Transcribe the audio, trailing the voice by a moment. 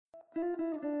Hello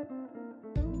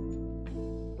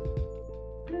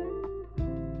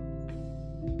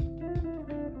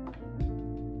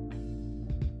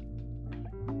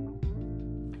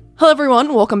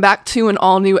everyone, welcome back to an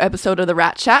all-new episode of the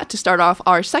Rat Chat to start off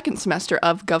our second semester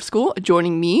of Gov School.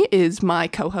 Joining me is my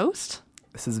co-host.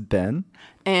 This is Ben.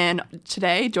 And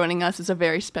today, joining us is a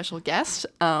very special guest.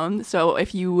 So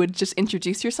if you would just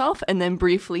introduce yourself and then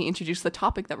briefly introduce the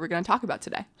topic that we're going to talk about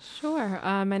today. Sure.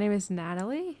 My name is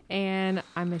Natalie, and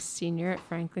I'm a senior at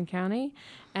Franklin County.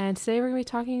 And today we're going to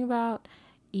be talking about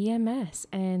EMS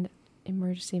and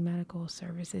emergency medical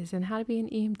services and how to be an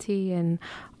EMT and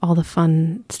all the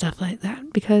fun stuff like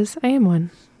that, because I am one.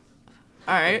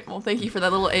 All right. Well, thank you for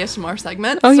that little ASMR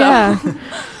segment. Oh, yeah.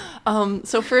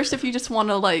 So first, if you just want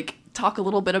to talk a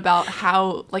little bit about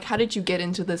how did you get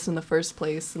into this in the first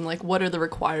place, and what are the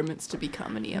requirements to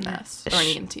become an EMS or an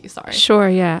EMT? Sorry. Sure.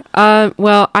 Yeah.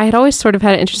 Well, I had always sort of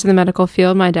had an interest in the medical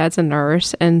field. My dad's a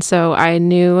nurse, and so I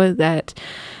knew that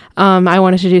I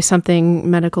wanted to do something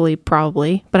medically,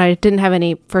 probably, but I didn't have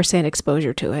any firsthand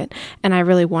exposure to it, and I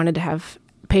really wanted to have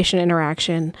patient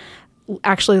interaction,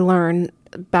 actually learn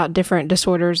about different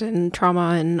disorders and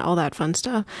trauma and all that fun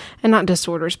stuff. And not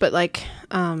disorders, but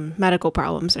medical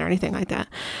problems or anything like that.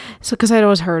 So, because I'd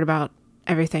always heard about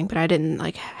everything, but I didn't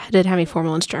have any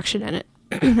formal instruction in it.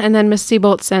 And then Miss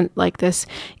Seabolt sent this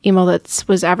email that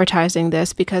was advertising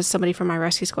this, because somebody from my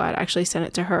rescue squad actually sent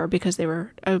it to her because they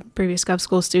were a previous Gov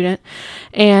School student.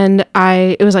 And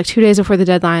it was 2 days before the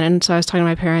deadline. And so I was talking to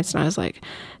my parents and I was like,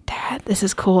 Dad, this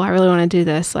is cool. I really want to do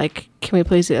this. Can we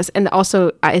please do this? And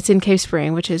also it's in Cave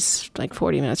Spring, which is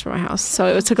 40 minutes from my house. So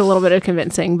it took a little bit of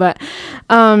convincing, but,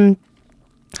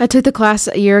 I took the class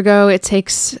a year ago.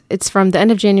 It's from the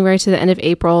end of January to the end of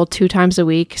April, 2 times a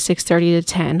week, 6:30 to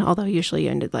 10, although usually you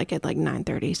ended at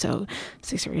 9:30, so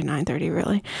 6:30 to 9:30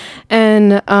 really.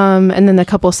 And then a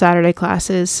couple Saturday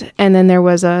classes. And then there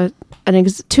was 2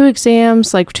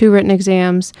 exams, 2 written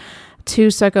exams, 2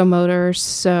 psychomotors,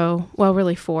 so, well,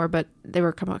 really 4, but they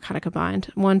were kind of combined.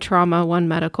 1 trauma, 1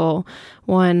 medical,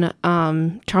 1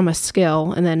 trauma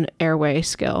skill, and then airway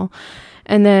skill.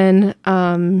 And then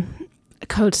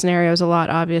code scenarios a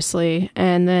lot, obviously.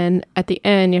 And then at the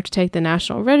end, you have to take the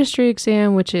National Registry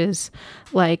exam, which is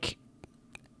a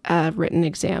written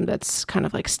exam that's kind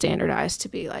of standardized to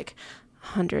be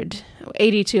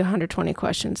 180 to 120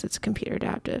 questions. It's computer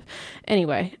adaptive.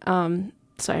 Anyway,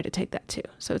 so I had to take that too.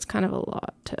 So it's kind of a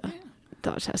lot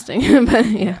of testing, but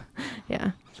yeah.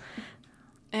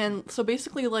 And so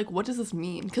basically, what does this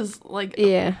mean? Because,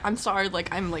 yeah. I'm sorry,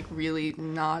 I'm, really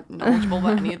not knowledgeable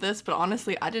about any of this, but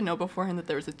honestly, I didn't know beforehand that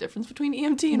there was a difference between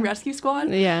EMT and rescue squad.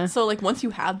 Yeah. So, once you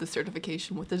have the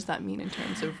certification, what does that mean in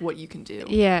terms of what you can do?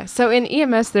 Yeah. So in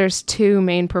EMS, there's 2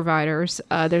 main providers.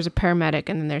 There's a paramedic,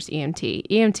 and then there's EMT.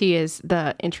 EMT is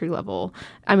the entry level.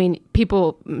 I mean,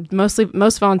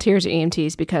 most volunteers are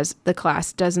EMTs because the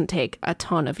class doesn't take a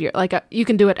ton of your, you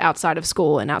can do it outside of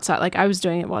school and outside, I was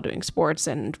doing it while doing sports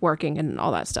and working and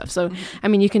all that stuff. So, I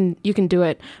mean, you can do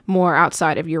it more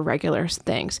outside of your regular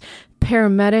things.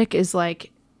 Paramedic is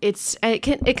it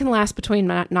can last between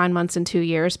 9 months and 2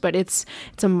 years, but it's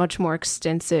a much more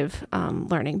extensive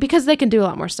learning, because they can do a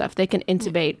lot more stuff. They can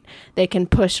intubate, they can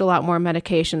push a lot more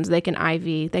medications, they can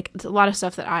IV, it's a lot of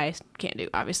stuff that I can't do,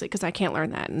 obviously, because I can't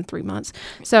learn that in 3 months.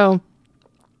 So,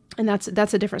 and that's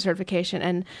a different certification.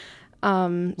 And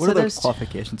what are the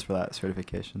qualifications for that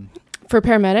certification? For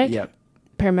paramedic? Yep.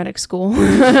 Paramedic school.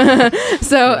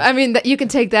 So, I mean, you can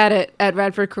take that at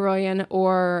Radford Carolian,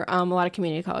 or a lot of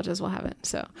community colleges will have it.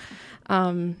 So,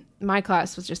 my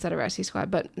class was just at a rescue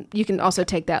squad, but you can also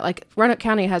take that. Roanoke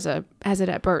County has it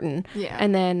at Burton. Yeah.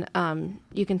 And then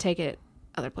you can take it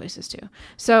other places too.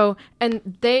 So,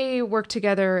 and they work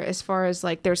together as far as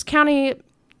there's county.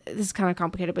 This is kind of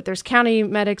complicated, but there's county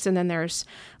medics, and then there's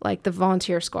the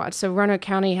volunteer squad. So Roanoke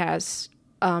County has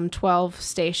 12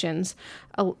 stations,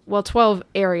 12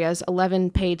 areas,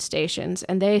 11 paid stations,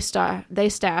 and they staff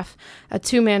a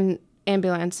 2-man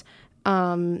ambulance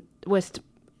with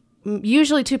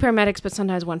usually 2 paramedics, but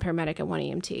sometimes 1 paramedic and 1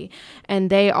 EMT,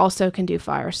 and they also can do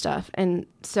fire stuff, and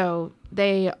so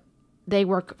they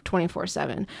work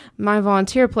 24/7. My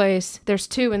volunteer place, there's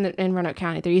 2 in Roanoke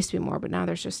County. There used to be more, but now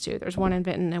there's just 2. There's 1 in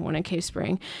Benton and 1 in Cave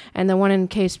Spring. And the 1 in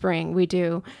Cave Spring, we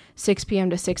do 6 p.m.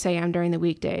 to 6 a.m. during the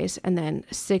weekdays, and then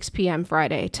 6 p.m.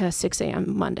 Friday to 6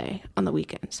 a.m. Monday on the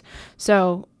weekends.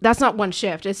 So that's not 1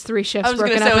 shift. It's 3 shifts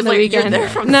broken up in the weekend.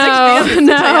 No,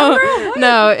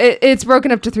 it's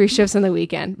broken up to 3 shifts in the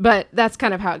weekend. But that's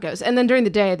kind of how it goes. And then during the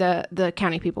day, the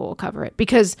county people will cover it,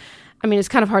 because I mean, it's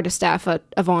kind of hard to staff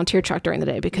a volunteer truck during the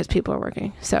day because people are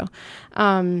working. So,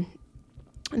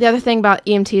 The other thing about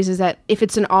EMTs is that if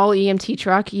it's an all EMT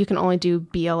truck, you can only do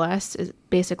BLS,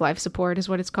 basic life support is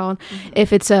what it's called.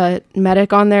 If it's a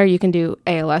medic on there, you can do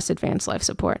ALS, advanced life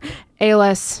support.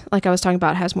 ALS, like I was talking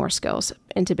about, has more skills,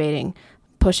 intubating,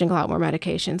 pushing a lot more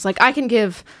medications. Like I can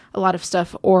give a lot of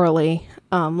stuff orally,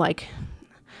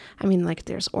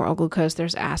 there's oral glucose,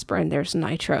 there's aspirin, there's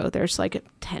nitro, there's like 8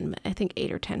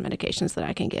 or 10 medications that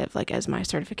I can give like as my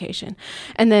certification.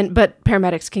 And then, but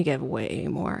paramedics can give way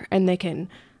more, and they can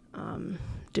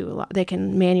do a lot. They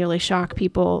can manually shock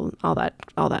people, all that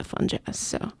fun jazz.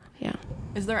 So, yeah.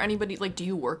 Is there anybody, like, do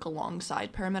you work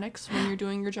alongside paramedics when you're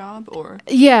doing your job, or?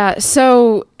 Yeah,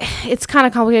 so it's kind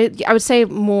of complicated. I would say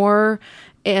more,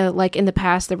 like in the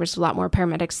past, there was a lot more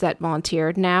paramedics that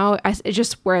volunteered. Now, it's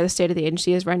just where the state of the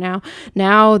agency is right now.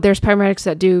 Now, there's paramedics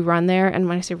that do run there, and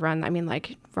when I say run, I mean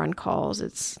like run calls.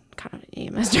 It's kind of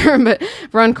an EMS term, but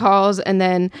run calls. And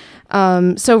then,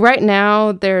 so right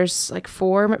now, there's like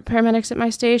 4 paramedics at my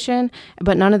station,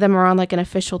 but none of them are on like an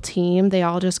official team. They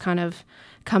all just kind of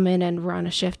come in and run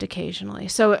a shift occasionally.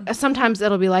 So sometimes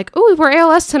it'll be like, oh, we're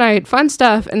ALS tonight, fun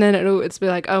stuff. And then it's be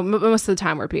like, oh, most of the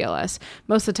time we're BLS.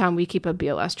 Most of the time we keep a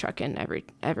BLS truck in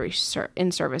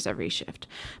in service every shift.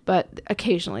 But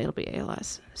occasionally it'll be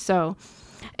ALS. So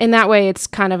in that way, it's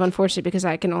kind of unfortunate because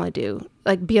I can only do,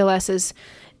 like BLS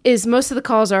is most of the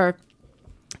calls are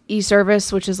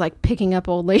e-service, which is like picking up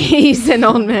old ladies and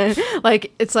old men.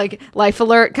 Like it's like life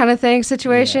alert kind of thing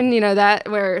situation, that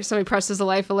where somebody presses a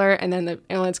life alert and then the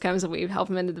ambulance comes and we help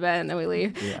them into the bed and then we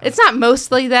leave. Yeah. It's not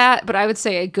mostly that, but I would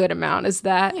say a good amount is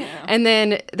that. Yeah. And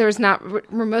then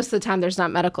most of the time there's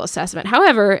not medical assessment.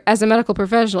 However, as a medical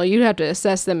professional, you have to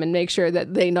assess them and make sure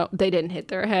that they know they didn't hit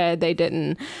their head, they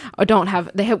haven't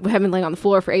been laying on the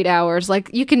floor for 8 hours. Like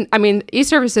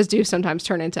e-services do sometimes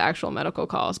turn into actual medical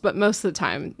calls, but most of the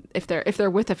time if they're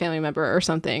with a family member or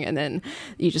something, and then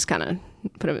you just kind of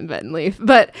put them in bed and leave.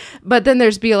 But then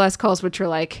there's BLS calls, which are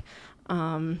like,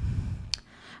 I'm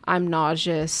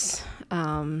nauseous.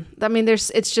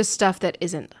 It's just stuff that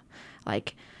isn't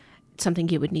like something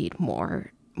you would need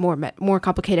more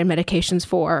complicated medications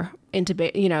for,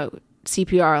 intubate,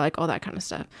 CPR, like all that kind of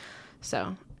stuff.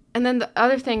 So, and then the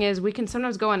other thing is we can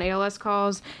sometimes go on ALS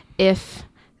calls if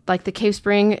like the Cave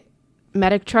Spring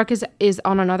medic truck is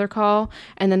on another call,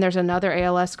 and then there's another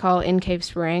ALS call in Cave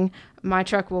Spring. My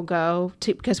truck will go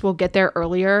because we'll get there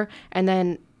earlier, and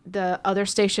then the other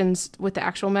stations with the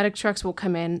actual medic trucks will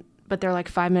come in, but they're like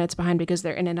 5 minutes behind because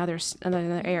they're in another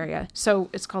area. So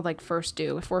it's called like first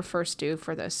due. If we're first due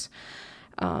for this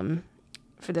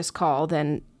call,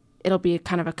 then it'll be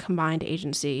kind of a combined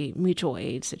agency mutual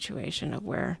aid situation of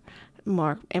where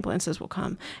more ambulances will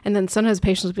come. And then sometimes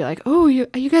patients will be like, oh, you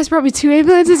guys brought me 2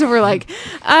 ambulances? And we're like,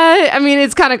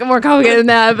 it's kind of more complicated than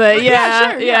that, but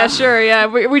sure.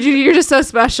 You're just so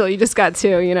special. You just got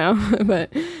 2,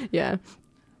 but yeah.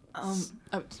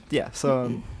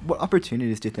 So what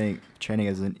opportunities do you think training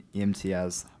as an EMT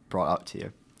has brought out to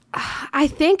you?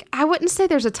 I wouldn't say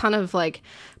there's a ton of like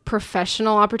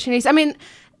professional opportunities. I mean,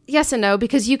 yes and no,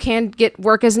 because you can get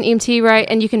work as an EMT, right?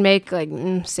 And you can make like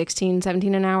 16,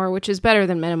 17 an hour, which is better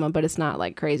than minimum, but it's not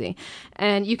like crazy.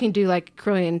 And you can do like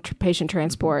Carilion patient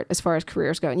transport as far as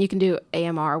careers go. And you can do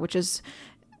AMR, which is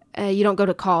you don't go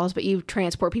to calls, but you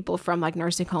transport people from like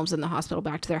nursing homes in the hospital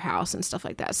back to their house and stuff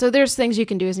like that. So there's things you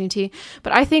can do as an EMT.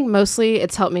 But I think mostly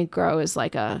it's helped me grow as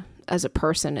a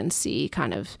person and see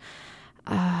kind of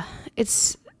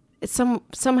it's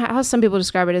somehow some people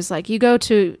describe it as like you go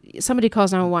to somebody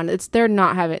calls 911,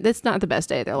 it's not the best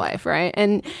day of their life, right?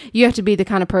 And you have to be the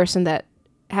kind of person that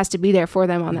has to be there for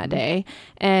them on that day.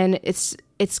 And it's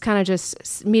kind of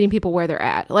just meeting people where they're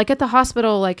at. Like at the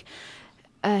hospital, like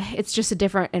it's just a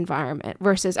different environment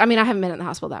versus, I haven't been in the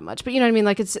hospital that much, but you know what I mean?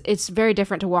 Like it's very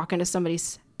different to walk into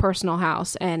somebody's personal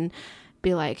house and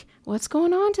be like, what's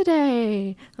going on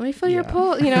today? Let me feel your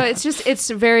pulse.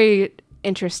 It's very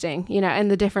interesting,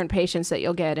 and the different patients that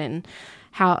you'll get and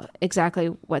how exactly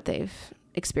what they've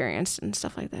experienced and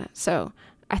stuff like that. So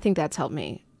I think that's helped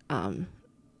me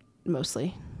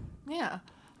mostly. Yeah.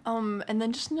 And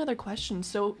then just another question.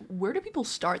 So where do people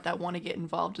start that want to get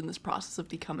involved in this process of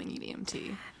becoming an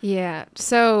EMT? Yeah.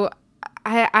 So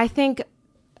I think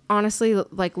honestly,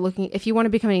 like if you want to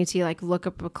become an EMT, like look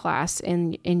up a class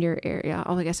in your area.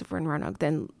 I guess if we're in Roanoke,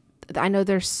 then I know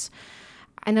there's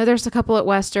a couple at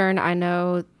Western.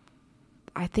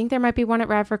 I think there might be one at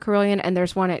Radford Carilion, and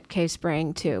there's one at Cave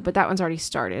Spring too, but that one's already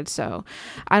started. So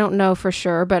I don't know for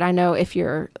sure, but I know if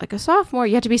you're like a sophomore,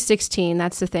 you have to be 16.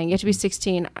 That's the thing. You have to be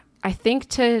 16, I think,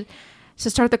 to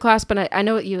start the class, but I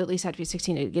know you at least have to be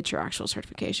 16 to get your actual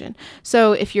certification.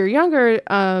 So if you're younger,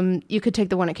 you could take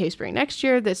the one at Cave Spring next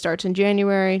year that starts in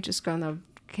January. Just go on the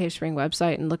Cave Spring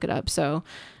website and look it up. So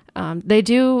they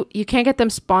do, you can't get them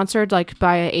sponsored like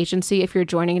by an agency. If you're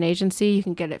joining an agency, you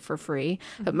can get it for free.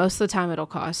 But most of the time it'll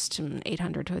cost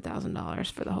 $800 to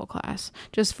 $1,000 for the whole class,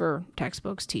 just for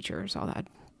textbooks, teachers, all that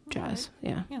jazz.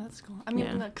 Yeah. Yeah, that's cool. I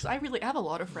mean, because I have a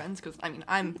lot of friends, because I mean,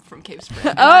 I'm from Cave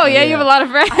Spring. Oh, yeah, you have a lot of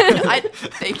friends.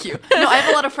 Thank you. No, I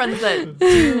have a lot of friends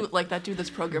that do this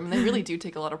program, and they really do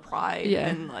take a lot of pride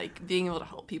in like being able to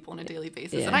help people on a daily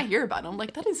basis. And I hear about it, I'm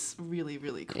like, that is really,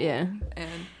 really cool. Yeah. And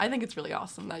I think it's really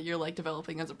awesome that you're like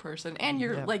developing as a person, and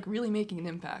you're like really making an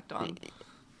impact on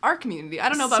our community. I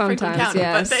don't know about Franklin County,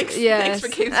 but thanks for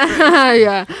Cave Spring.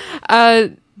 Yeah.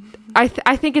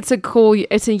 I think it's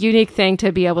a unique thing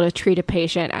to be able to treat a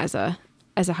patient as a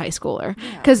high schooler,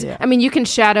 because I mean, you can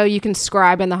shadow, you can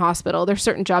scribe in the hospital. There's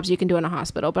certain jobs you can do in a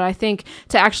hospital, but I think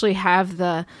to actually have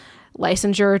the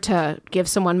licensure to give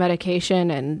someone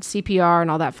medication and CPR and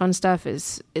all that fun stuff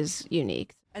is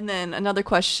unique. And then another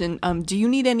question, do you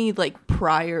need any like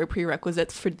prior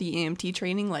prerequisites for the EMT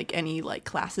training, like any like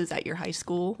classes at your high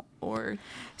school or?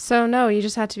 So no, you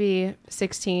just have to be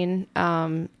 16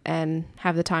 and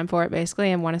have the time for it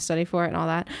basically, and want to study for it and all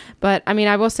that. But I mean,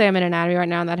 I will say I'm in anatomy right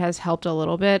now, and that has helped a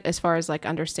little bit as far as like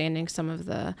understanding some of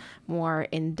the more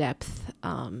in-depth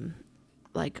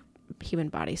like human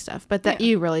body stuff. But that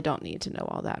you really don't need to know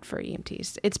all that for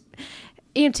EMTs.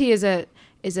 EMT is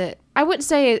a I wouldn't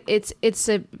say it's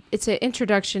an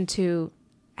introduction to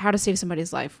how to save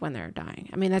somebody's life when they're dying.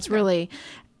 I mean, that's really,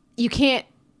 you can't,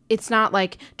 it's not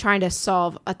like trying to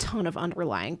solve a ton of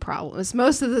underlying problems.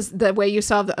 Most of the way you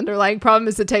solve the underlying problem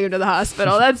is to take them to the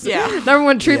hospital. That's number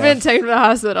one treatment, take them to the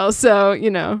hospital. So,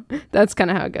 you know, that's kind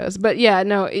of how it goes. But yeah,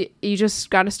 no, you just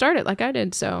got to start it like I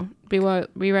did. So be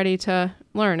ready to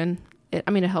learn. And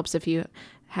it helps if you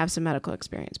have some medical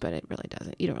experience, but it really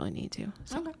doesn't. You don't really need to.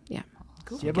 So, okay. Yeah.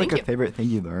 Cool. Do you have like a favorite thing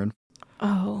you learned?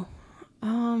 Oh,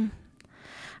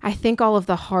 I think all of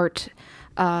the heart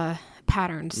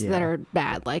patterns that are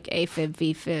bad, like AFib,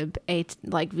 VFib,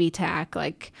 like VTAC,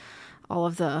 like all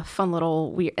of the fun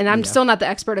little weird. And I'm still not the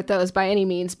expert at those by any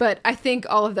means, but I think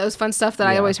all of those fun stuff that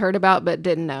I always heard about but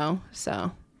didn't know.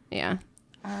 So, yeah.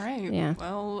 All right. Yeah.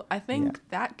 Well, I think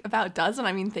that about does it.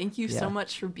 I mean, thank you so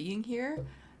much for being here,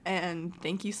 and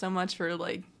thank you so much for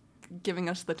like giving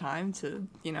us the time to,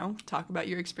 you know, talk about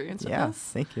your experience with us.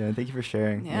 Thank you. And thank you for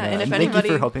sharing. Yeah, and if thank anybody...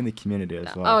 you for helping the community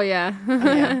as well. Oh, yeah.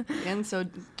 And so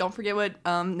don't forget what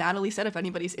Natalie said. If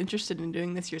anybody's interested in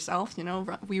doing this yourself, you know,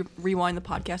 we rewind the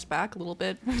podcast back a little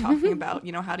bit, talking about,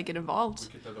 you know, how to get involved.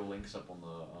 We could throw the links up on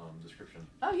the description.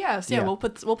 Oh, yes. Yeah, we'll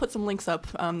put some links up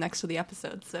next to the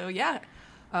episode. So, yeah.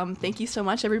 Thank you so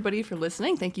much, everybody, for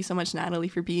listening. Thank you so much, Natalie,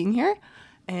 for being here.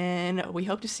 And we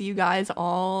hope to see you guys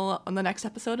all on the next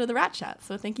episode of the Rat Chat.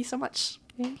 So thank you so much.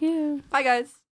 Thank you. Bye, guys.